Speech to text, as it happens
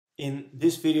In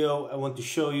this video, I want to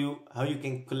show you how you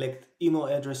can collect email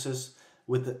addresses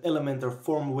with the Elementor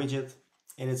form widget,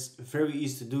 and it's very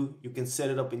easy to do. You can set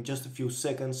it up in just a few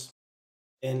seconds.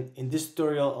 And in this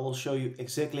tutorial, I will show you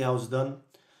exactly how it's done.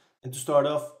 And to start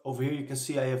off, over here you can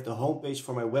see I have the homepage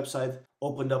for my website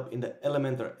opened up in the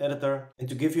Elementor editor. And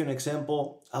to give you an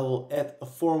example, I will add a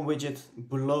form widget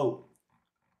below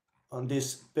on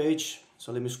this page.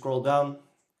 So let me scroll down.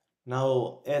 Now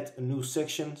I'll add a new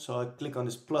section. So I click on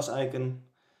this plus icon.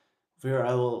 Here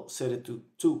I will set it to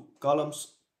 2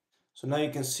 columns. So now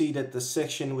you can see that the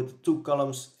section with the 2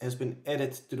 columns has been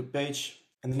added to the page.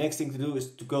 And the next thing to do is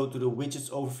to go to the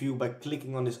widgets overview by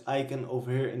clicking on this icon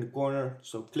over here in the corner.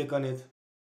 So click on it.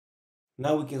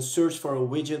 Now we can search for a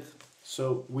widget.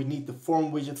 So we need the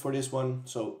form widget for this one.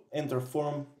 So enter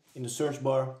form in the search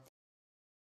bar.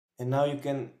 And now you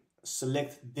can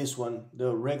select this one,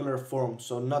 the regular form.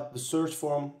 So not the search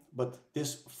form, but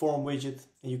this form widget.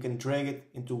 And you can drag it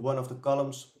into one of the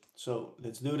columns. So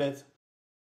let's do that.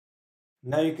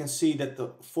 Now you can see that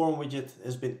the form widget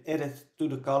has been added to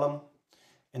the column.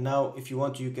 And now if you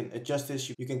want to, you can adjust this.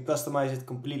 You can customize it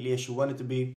completely as you want it to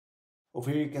be.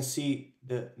 Over here you can see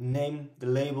the name, the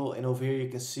label, and over here you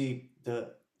can see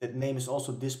that name is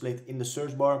also displayed in the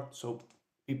search bar. So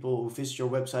people who visit your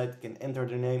website can enter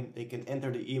their name, they can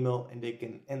enter the email, and they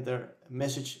can enter a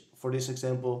message for this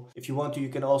example. If you want to, you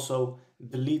can also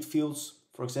delete fields.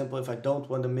 For example, if I don't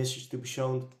want the message to be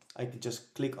shown, I can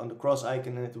just click on the cross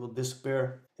icon and it will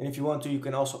disappear. And if you want to, you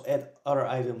can also add other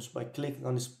items by clicking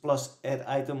on this plus add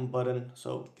item button.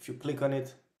 So if you click on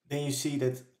it, then you see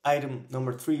that item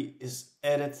number 3 is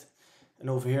added. And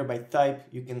over here by type,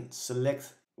 you can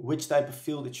select which type of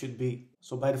field it should be.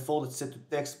 So by default it's set to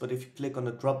text, but if you click on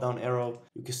the drop down arrow,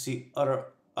 you can see other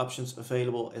options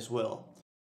available as well.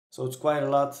 So it's quite a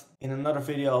lot. In another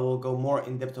video I will go more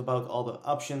in depth about all the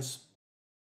options.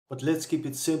 But let's keep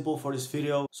it simple for this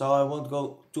video, so I won't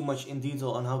go too much in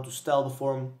detail on how to style the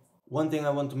form. One thing I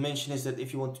want to mention is that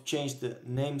if you want to change the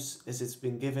names as it's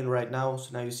been given right now,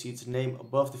 so now you see it's name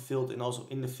above the field and also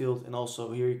in the field, and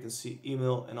also here you can see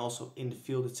email, and also in the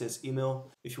field it says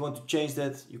email. If you want to change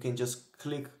that, you can just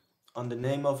click on the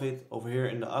name of it over here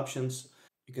in the options.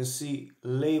 You can see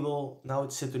label, now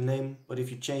it's set to name, but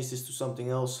if you change this to something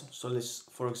else, so let's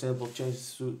for example change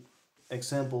this to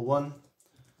example 1.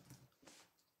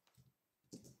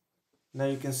 Now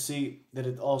you can see that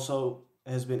it also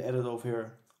has been added over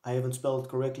here. I haven't spelled it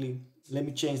correctly. Let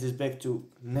me change this back to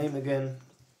name again.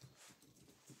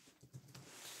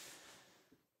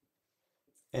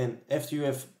 And after you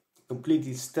have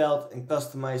completely styled and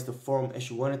customized the form as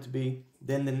you want it to be,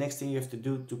 then the next thing you have to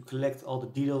do to collect all the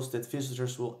details that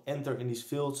visitors will enter in these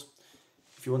fields.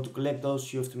 If you want to collect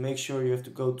those, you have to make sure you have to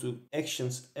go to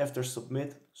actions after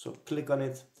submit. So click on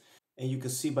it. And you can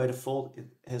see by default it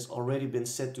has already been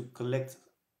set to collect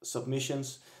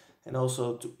submissions and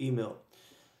also to email.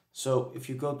 So if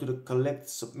you go to the collect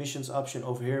submissions option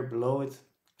over here below it,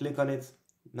 click on it.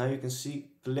 Now you can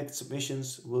see collect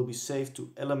submissions will be saved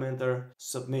to Elementor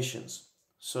submissions.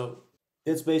 So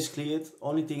that's basically it.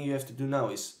 Only thing you have to do now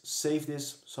is save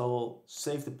this. So I'll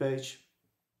save the page.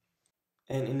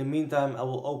 And in the meantime, I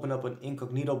will open up an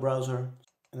incognito browser.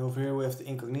 And over here we have the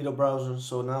incognito browser.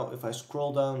 So now if I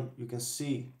scroll down, you can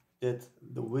see that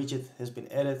the widget has been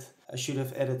added. I should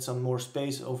have added some more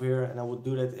space over here, and I would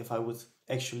do that if I would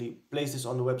actually place this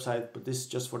on the website, but this is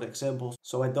just for the example.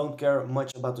 So I don't care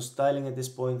much about the styling at this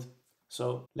point.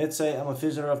 So let's say I'm a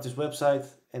visitor of this website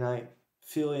and I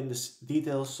fill in this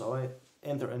details. So I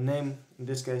enter a name. In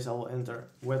this case I will enter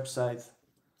website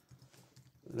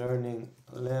learning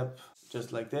lab,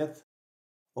 just like that.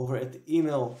 Over at the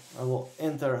email, I will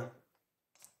enter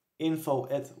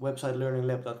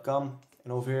info@websitelearninglab.com,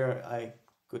 and over here I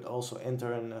could also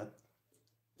enter a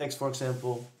text, for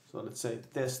example. So let's say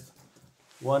test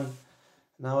 1.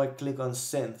 Now I click on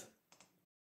send.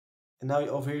 And now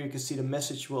over here you can see the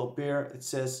message will appear. It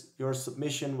says your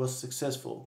submission was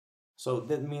successful. So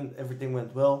that means everything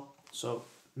went well. So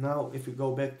now if we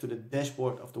go back to the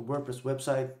dashboard of the WordPress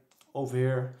website, over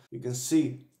here you can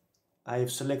see I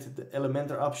have selected the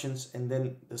Elementor options and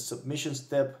then the submissions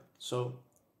tab. So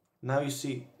now you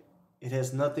see it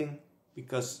has nothing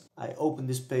because I opened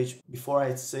this page before I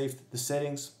had saved the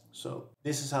settings. So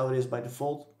this is how it is by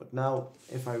default. But now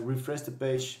if I refresh the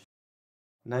page,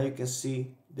 now you can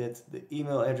see that the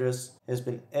email address has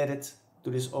been added to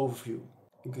this overview.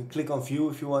 You can click on view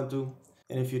if you want to.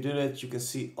 And if you do that, you can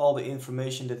see all the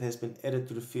information that has been added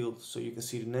to the field. So you can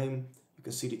see the name, you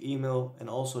can see the email, and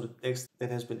also the text that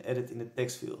has been added in the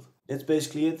text field. That's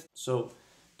basically it. So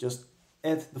just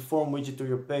add the form widget to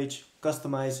your page,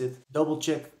 customize it, double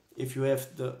check if you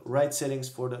have the right settings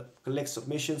for the collect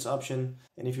submissions option,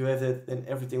 and if you have that, then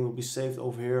everything will be saved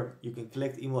over here. You can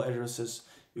collect email addresses,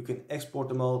 you can export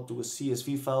them all to a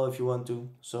CSV file if you want to.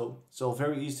 So it's all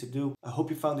very easy to do. I hope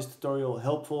you found this tutorial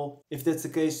helpful. If that's the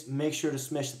case, make sure to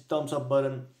smash the thumbs up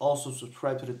button. Also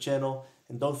subscribe to the channel,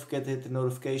 and don't forget to hit the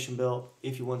notification bell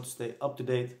if you want to stay up to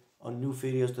date on new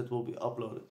videos that will be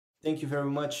uploaded. Thank you very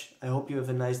much. I hope you have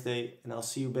a nice day, and I'll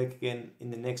see you back again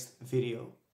in the next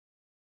video.